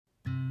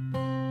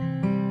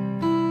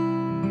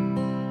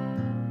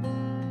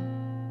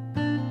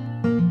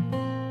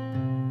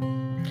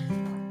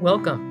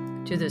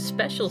Welcome to this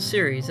special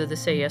series of the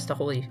Say Yes to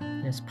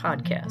Holiness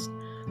podcast,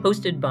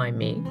 hosted by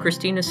me,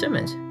 Christina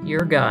Simmons,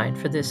 your guide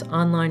for this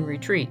online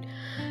retreat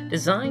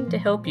designed to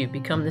help you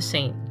become the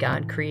saint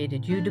God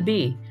created you to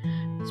be,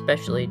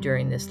 especially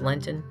during this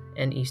Lenten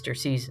and Easter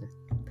season.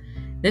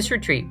 This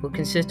retreat will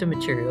consist of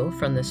material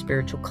from the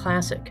spiritual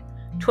classic,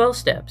 12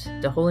 Steps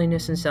to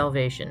Holiness and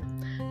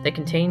Salvation, that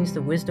contains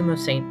the wisdom of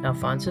St.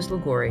 Alphonsus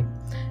Liguori,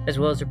 as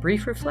well as a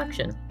brief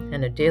reflection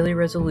and a daily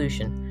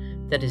resolution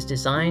that is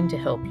designed to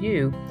help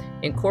you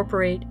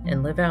incorporate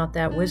and live out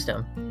that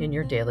wisdom in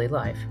your daily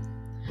life.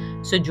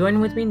 So join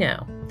with me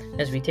now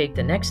as we take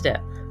the next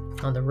step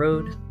on the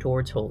road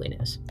towards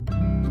holiness.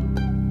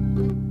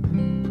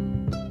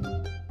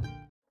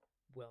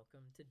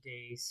 Welcome to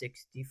day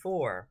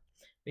 64.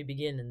 We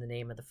begin in the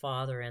name of the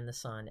Father, and the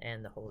Son,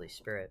 and the Holy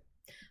Spirit.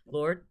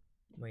 Lord,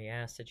 we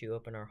ask that you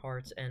open our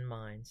hearts and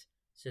minds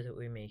so that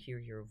we may hear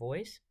your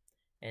voice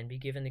and be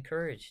given the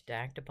courage to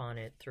act upon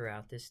it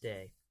throughout this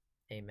day.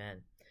 Amen.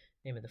 In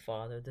the name of the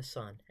Father, the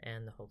Son,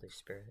 and the Holy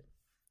Spirit.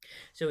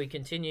 So we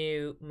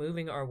continue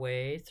moving our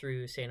way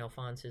through St.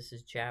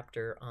 Alphonsus'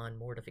 chapter on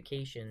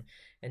mortification,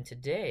 and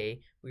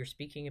today we are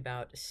speaking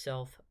about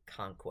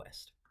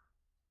self-conquest.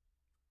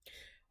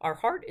 Our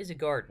heart is a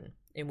garden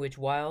in which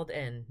wild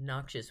and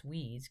noxious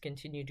weeds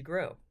continue to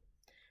grow.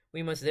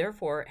 We must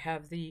therefore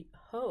have the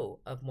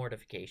hoe of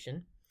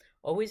mortification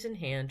always in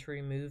hand to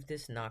remove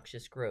this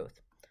noxious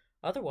growth.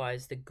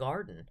 Otherwise, the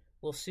garden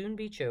will soon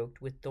be choked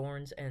with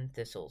thorns and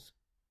thistles.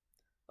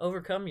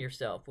 Overcome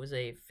yourself was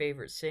a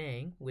favorite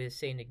saying with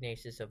St.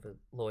 Ignatius of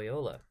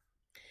Loyola.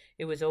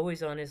 It was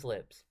always on his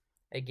lips.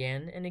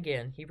 Again and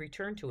again he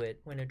returned to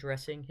it when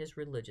addressing his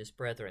religious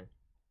brethren.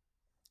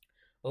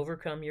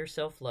 Overcome your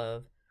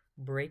self-love,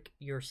 break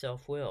your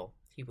self-will,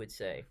 he would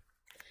say.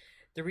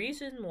 The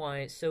reason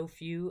why so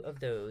few of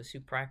those who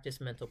practice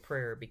mental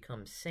prayer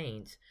become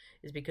saints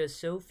is because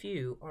so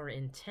few are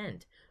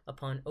intent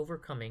upon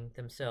overcoming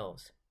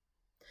themselves.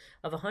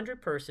 Of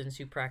 100 persons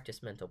who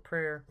practice mental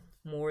prayer,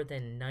 more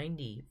than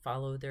 90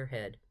 follow their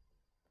head.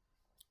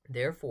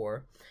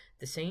 Therefore,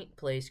 the saint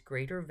placed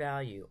greater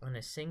value on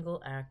a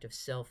single act of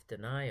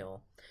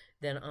self-denial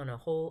than on a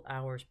whole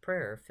hour's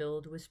prayer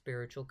filled with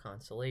spiritual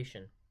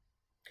consolation.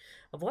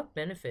 Of what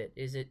benefit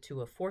is it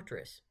to a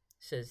fortress,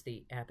 says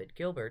the Abbot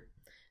Gilbert,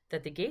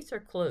 that the gates are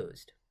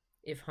closed,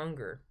 if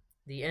hunger,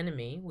 the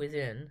enemy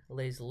within,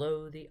 lays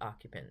low the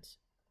occupants?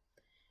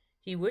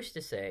 He wished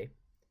to say,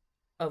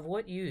 of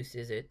what use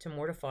is it to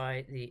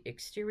mortify the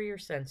exterior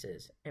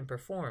senses and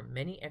perform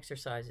many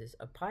exercises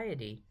of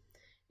piety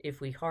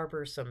if we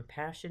harbor some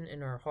passion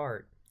in our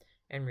heart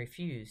and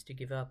refuse to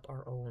give up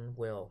our own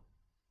will?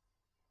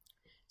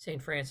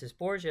 St. Francis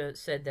Borgia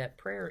said that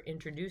prayer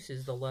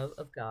introduces the love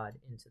of God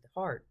into the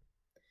heart,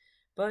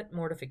 but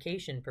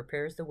mortification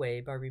prepares the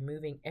way by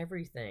removing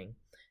everything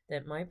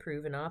that might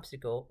prove an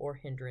obstacle or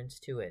hindrance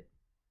to it.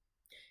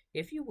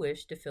 If you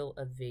wish to fill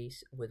a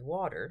vase with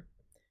water,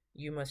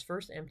 you must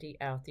first empty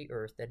out the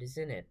earth that is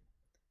in it.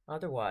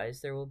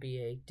 Otherwise, there will be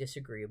a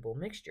disagreeable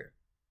mixture.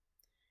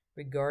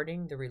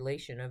 Regarding the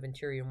relation of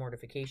interior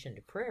mortification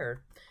to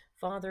prayer,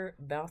 Father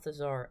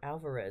Balthazar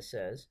Alvarez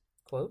says,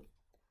 quote,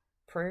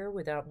 prayer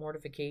without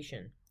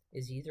mortification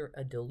is either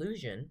a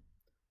delusion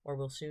or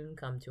will soon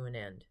come to an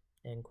end,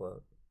 end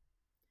quote.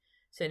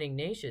 St.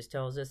 Ignatius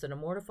tells us that a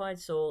mortified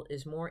soul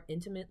is more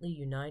intimately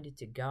united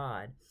to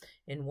God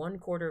in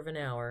 1/4 of an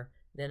hour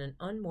than an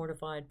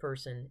unmortified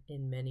person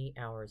in many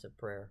hours of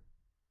prayer.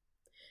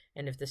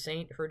 And if the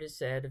saint heard it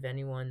said of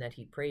anyone that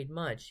he prayed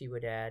much, he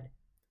would add,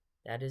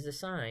 that is a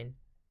sign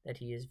that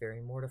he is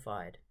very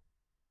mortified.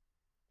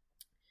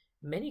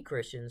 Many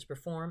Christians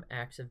perform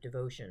acts of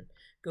devotion,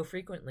 go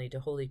frequently to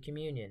Holy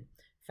Communion,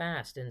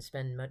 fast and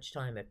spend much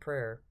time at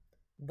prayer,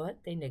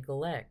 but they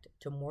neglect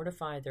to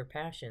mortify their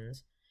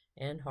passions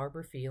and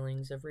harbor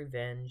feelings of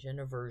revenge and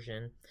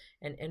aversion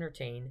and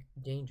entertain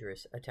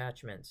dangerous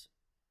attachments.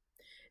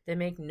 They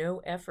make no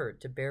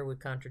effort to bear with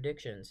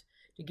contradictions,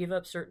 to give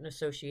up certain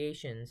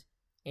associations,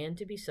 and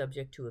to be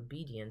subject to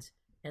obedience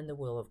and the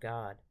will of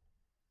God.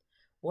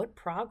 What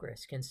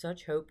progress can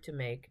such hope to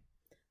make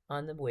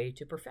on the way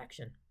to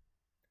perfection?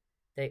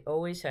 They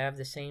always have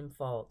the same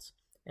faults,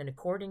 and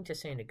according to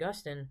St.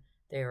 Augustine,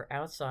 they are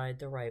outside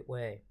the right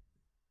way.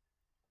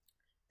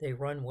 They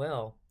run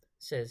well,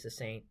 says the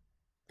saint,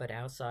 but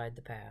outside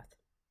the path.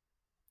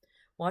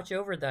 Watch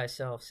over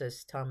thyself,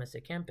 says Thomas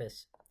à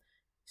Kempis.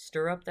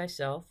 Stir up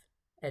thyself,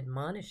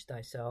 admonish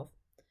thyself,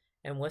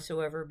 and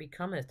whatsoever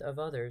becometh of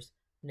others,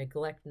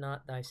 neglect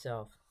not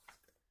thyself.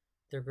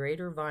 The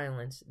greater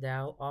violence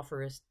thou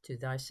offerest to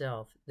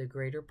thyself, the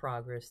greater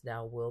progress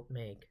thou wilt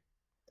make.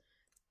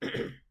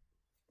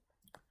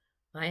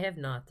 I have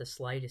not the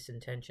slightest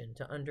intention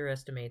to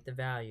underestimate the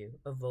value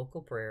of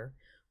vocal prayer,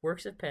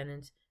 works of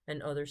penance,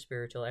 and other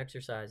spiritual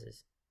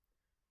exercises.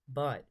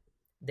 But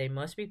they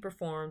must be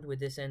performed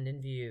with this end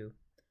in view,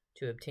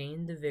 to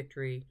obtain the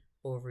victory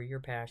over your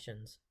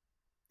passions.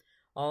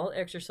 All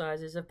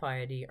exercises of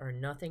piety are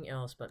nothing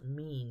else but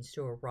means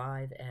to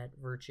arrive at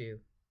virtue.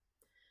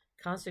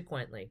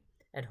 Consequently,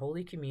 at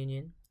Holy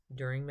Communion,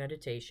 during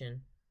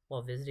meditation,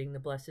 while visiting the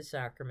Blessed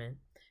Sacrament,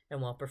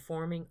 and while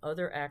performing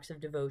other acts of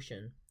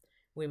devotion,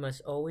 we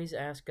must always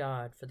ask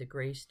God for the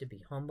grace to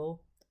be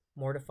humble,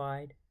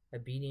 mortified,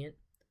 obedient,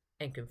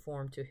 and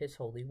conform to His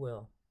holy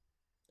will.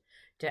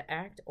 To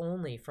act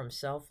only from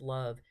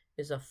self-love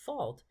is a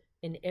fault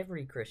in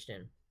every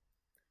Christian,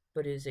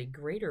 but is a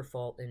greater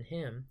fault in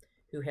him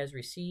who has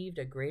received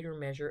a greater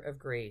measure of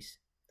grace,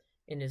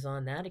 and is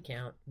on that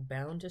account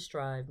bound to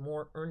strive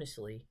more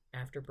earnestly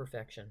after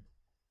perfection.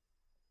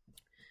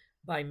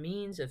 By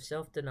means of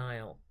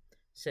self-denial,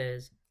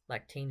 says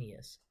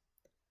Lactantius,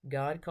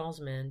 God calls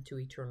men to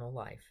eternal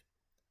life.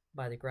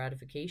 By the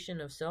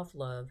gratification of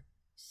self-love,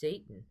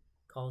 Satan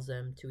calls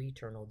them to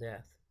eternal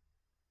death.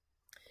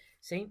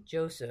 Saint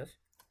Joseph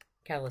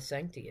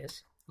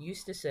Calasanctius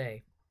used to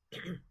say,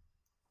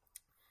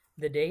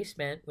 the day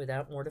spent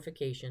without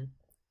mortification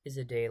is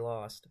a day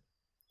lost.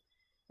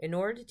 In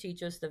order to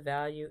teach us the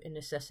value and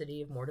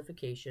necessity of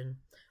mortification,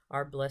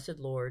 our blessed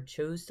Lord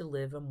chose to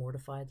live a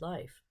mortified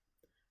life,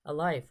 a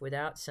life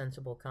without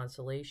sensible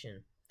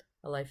consolation,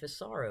 a life of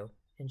sorrow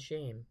and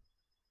shame.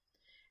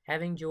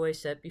 Having joy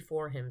set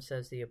before him,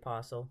 says the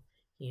apostle,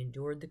 he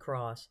endured the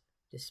cross,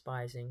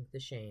 despising the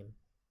shame.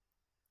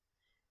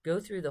 Go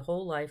through the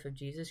whole life of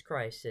Jesus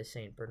Christ, says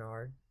St.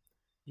 Bernard.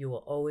 You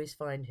will always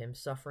find him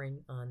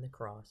suffering on the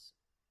cross.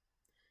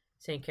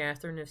 St.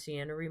 Catherine of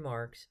Siena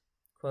remarks,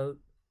 quote,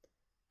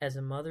 as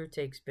a mother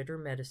takes bitter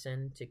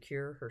medicine to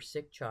cure her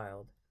sick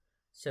child,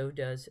 so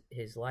does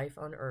his life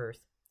on earth.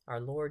 Our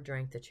Lord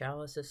drank the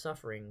chalice of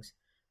sufferings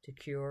to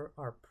cure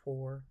our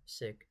poor,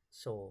 sick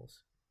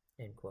souls.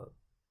 End quote.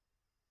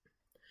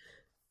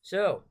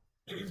 So,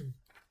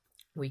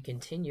 we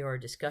continue our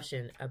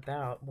discussion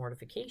about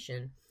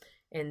mortification,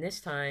 and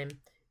this time,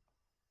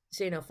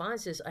 St.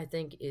 Alphonsus, I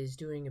think, is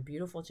doing a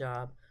beautiful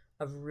job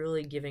of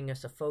really giving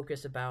us a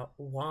focus about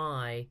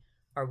why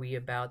are we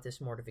about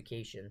this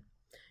mortification.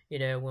 You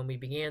know, when we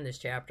began this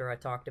chapter, I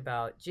talked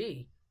about,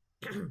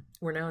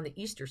 we're now in the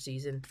Easter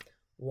season.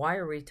 Why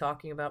are we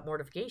talking about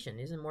mortification?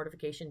 Isn't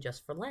mortification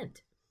just for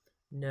Lent?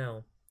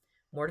 No.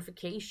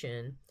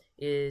 Mortification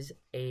is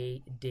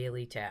a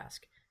daily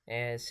task,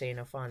 as St.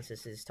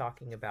 Alphonsus is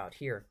talking about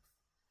here.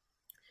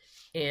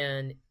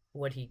 And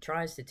what he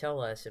tries to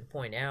tell us and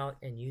point out,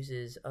 and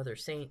uses other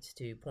saints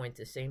to point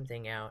the same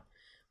thing out,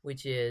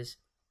 which is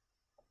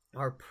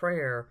our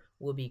prayer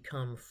will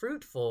become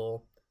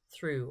fruitful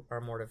through our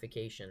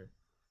mortification.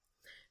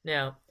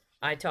 Now,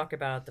 I talk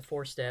about the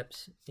 4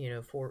 steps,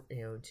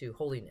 to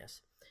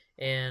holiness,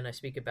 and I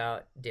speak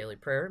about daily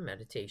prayer,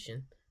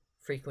 meditation,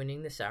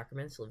 frequenting the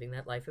sacraments, living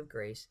that life of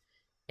grace,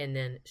 and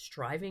then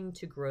striving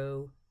to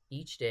grow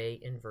each day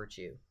in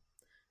virtue.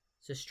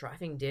 So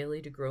striving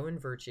daily to grow in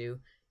virtue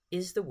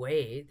is the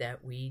way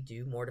that we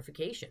do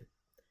mortification.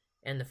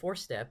 And the 4th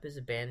step is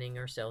abandoning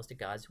ourselves to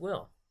God's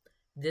will.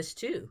 This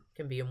too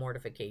can be a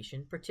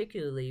mortification,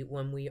 particularly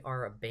when we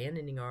are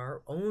abandoning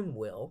our own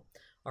will,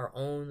 our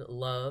own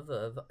love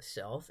of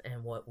self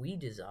and what we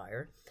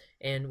desire,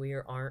 and we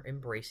are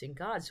embracing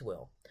God's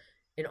will.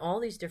 In all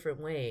these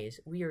different ways,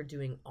 we are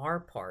doing our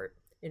part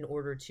in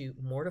order to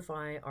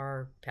mortify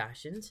our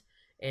passions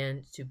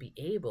and to be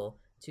able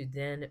to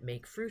then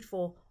make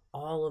fruitful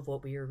all of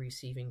what we are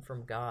receiving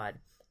from God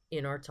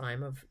in our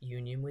time of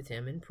union with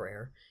Him in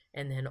prayer,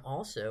 and then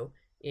also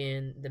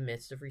in the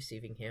midst of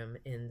receiving Him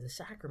in the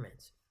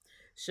sacraments.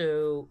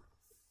 So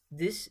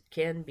this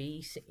can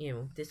be,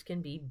 this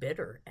can be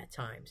bitter at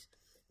times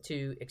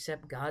to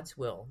accept God's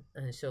will.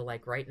 And so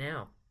like right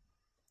now,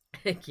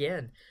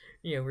 again,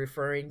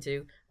 referring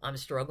to, I'm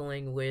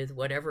struggling with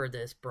whatever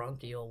this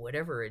bronchial,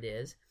 whatever it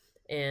is,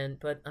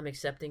 but I'm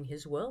accepting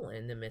His will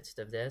in the midst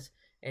of this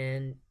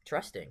and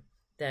trusting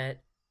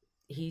that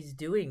He's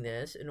doing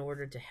this in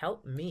order to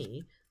help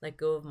me let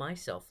go of my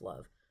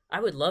self-love. I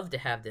would love to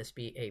have this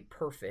be a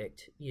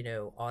perfect,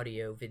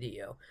 audio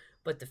video,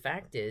 but the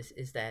fact is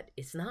that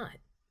it's not.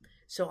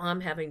 So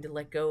I'm having to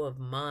let go of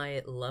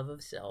my love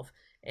of self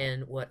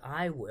and what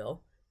I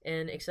will,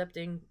 and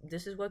accepting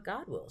this is what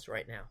God wills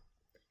right now.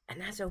 And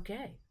that's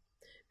okay,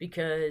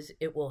 because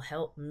it will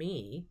help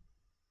me,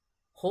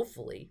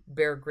 hopefully,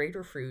 bear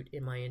greater fruit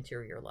in my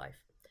interior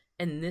life.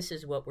 And this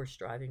is what we're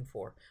striving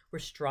for. We're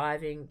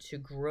striving to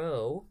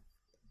grow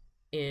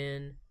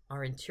in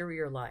our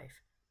interior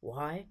life.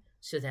 Why?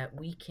 So that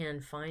we can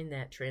find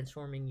that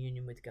transforming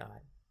union with God.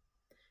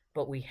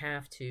 But we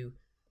have to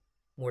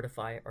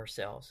mortify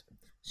ourselves.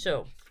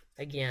 So,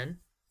 again,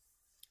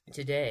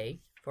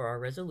 today, for our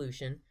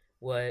resolution,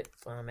 what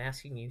I'm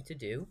asking you to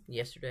do,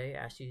 yesterday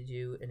I asked you to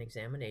do an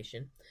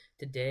examination.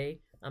 Today,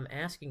 I'm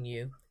asking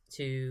you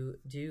to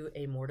do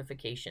a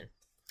mortification.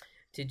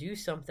 To do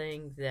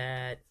something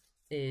that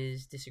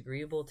is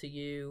disagreeable to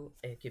you.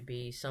 It could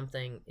be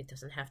something, it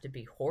doesn't have to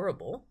be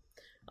horrible,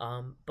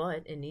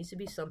 but it needs to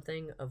be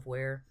something of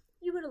where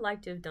you would have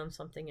liked to have done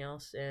something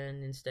else,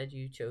 and instead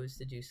you chose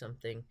to do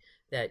something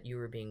that you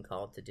were being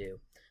called to do.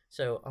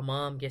 So a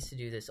mom gets to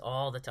do this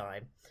all the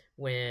time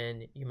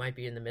when you might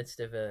be in the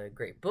midst of a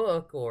great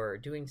book or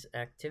doing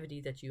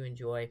activity that you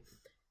enjoy,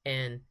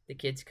 and the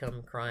kids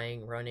come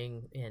crying,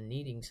 running, and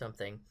needing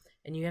something,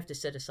 and you have to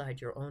set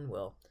aside your own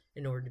will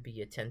in order to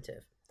be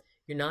attentive.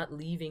 You're not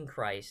leaving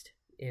Christ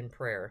in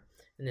prayer.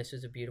 And this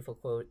is a beautiful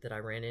quote that I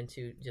ran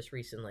into just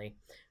recently.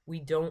 We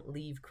don't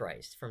leave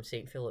Christ, from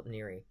St. Philip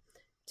Neri,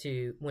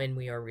 to when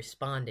we are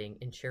responding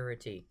in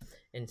charity.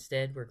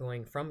 Instead, we're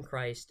going from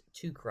Christ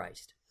to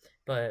Christ,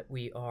 but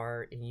we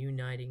are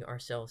uniting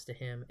ourselves to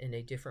him in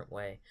a different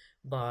way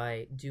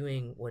by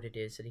doing what it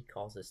is that he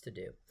calls us to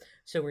do.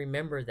 So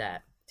remember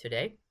that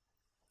today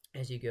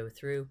as you go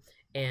through,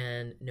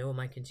 and know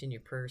my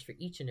continued prayers for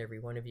each and every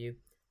one of you.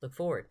 Look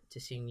forward to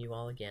seeing you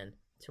all again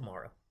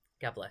tomorrow.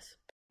 God bless.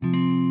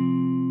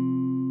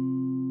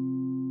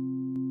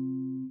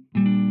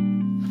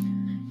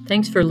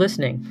 Thanks for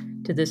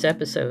listening to this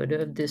episode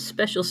of this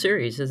special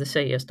series of the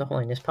Say Yes to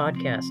Holiness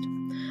podcast.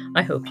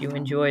 I hope you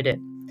enjoyed it.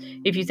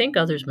 If you think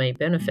others may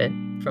benefit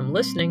from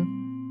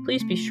listening,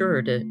 please be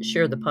sure to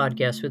share the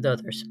podcast with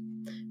others.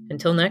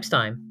 Until next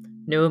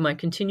time, know my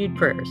continued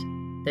prayers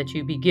that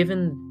you be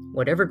given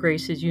whatever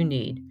graces you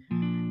need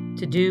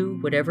to do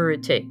whatever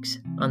it takes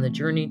on the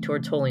journey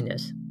towards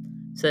holiness,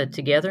 so that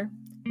together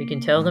we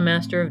can tell the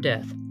Master of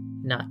Death,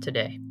 not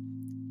today.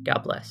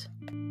 God bless.